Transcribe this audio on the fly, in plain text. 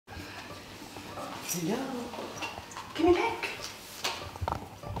Hello. Give me a peck.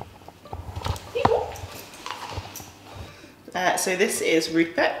 So this is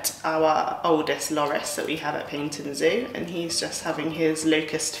Rupert, our oldest loris that we have at Paignton Zoo, and he's just having his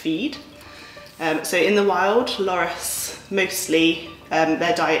locust feed. So in the wild, loris mostly,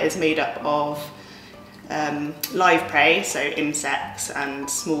 their diet is made up of live prey, so insects and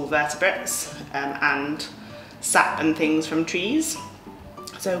small vertebrates, and sap and things from trees.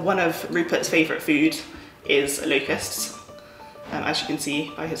 So one of Rupert's favourite food is locusts. As you can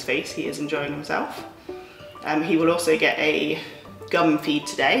see by his face, he is enjoying himself. He will also get a gum feed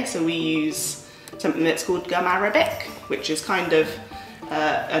today, so we use something that's called gum arabic, which is kind of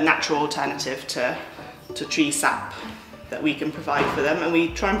a natural alternative to tree sap that we can provide for them, and we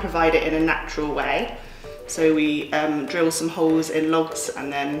try and provide it in a natural way. So we drill some holes in logs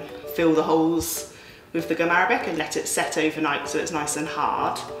and then fill the holes with the gum arabic and let it set overnight so it's nice and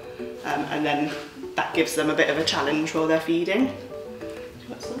hard, and then that gives them a bit of a challenge while they're feeding. Do you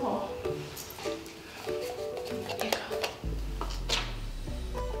want some more?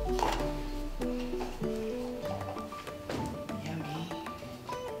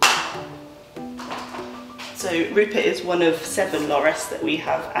 So Rupert is one of 7 loris that we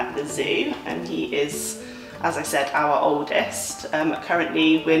have at the zoo, and he is, as I said, our oldest.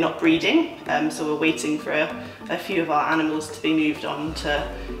 Currently we're not breeding, so we're waiting for a few of our animals to be moved on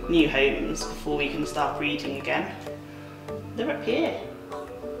to new homes before we can start breeding again. They're up here,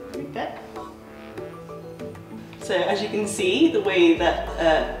 Rupert. So as you can see, the way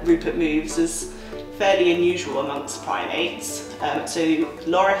that Rupert moves is fairly unusual amongst primates. So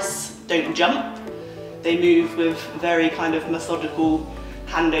loris don't jump. They move with very kind of methodical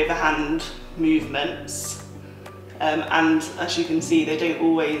hand over hand movements, and as you can see, they don't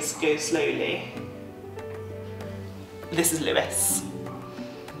always go slowly. This is Lewis.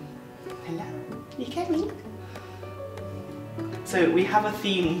 Hello, you coming? So we have a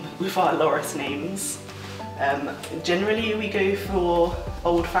theme with our loris names. Generally we go for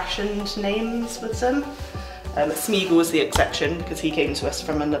old-fashioned names with them. Smeagol was the exception because he came to us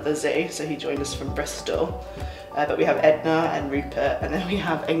from another zoo, so he joined us from Bristol. But we have Edna and Rupert, and then we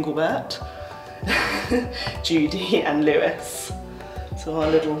have Engelbert, Judy and Lewis. So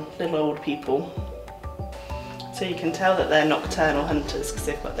our little old people. So you can tell that they're nocturnal hunters because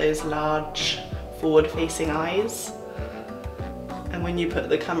they've got those large forward-facing eyes. And when you put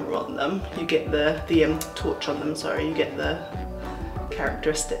the camera on them, you get the torch on them, sorry, you get the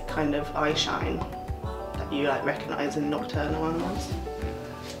characteristic kind of eye shine you like recognise in nocturnal animals.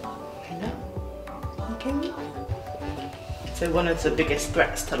 Hello. Okay. So one of the biggest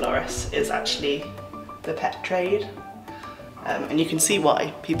threats to loris is actually the pet trade, and you can see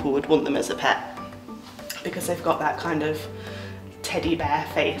why people would want them as a pet, because they've got that kind of teddy bear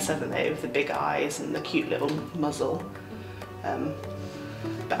face, haven't they, with the big eyes and the cute little muzzle.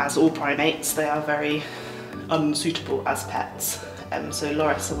 But as all primates, they are very unsuitable as pets. So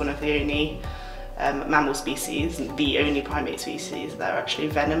loris are one of the only mammal species, the only primate species that are actually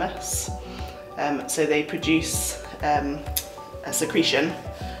venomous. So they produce a secretion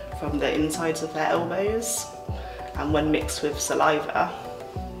from the insides of their elbows, and when mixed with saliva,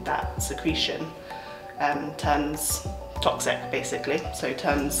 that secretion turns toxic basically, so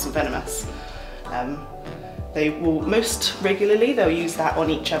turns venomous. They will most regularly, they'll use that on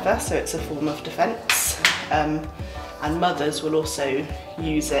each other, so it's a form of defence. And mothers will also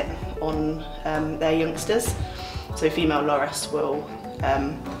use it on their youngsters. So female loris will,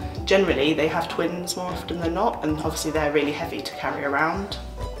 generally they have twins more often than not, and obviously they're really heavy to carry around.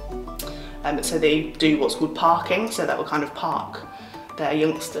 So they do what's called parking, so that will kind of park their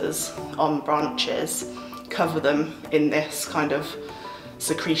youngsters on branches, cover them in this kind of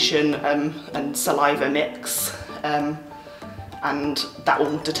secretion and saliva mix, and that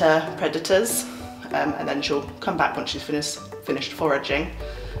will deter predators. And then she'll come back once she's finished foraging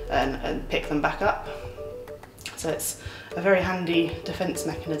and pick them back up. So it's a very handy defence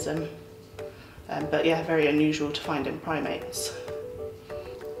mechanism, but yeah, very unusual to find in primates.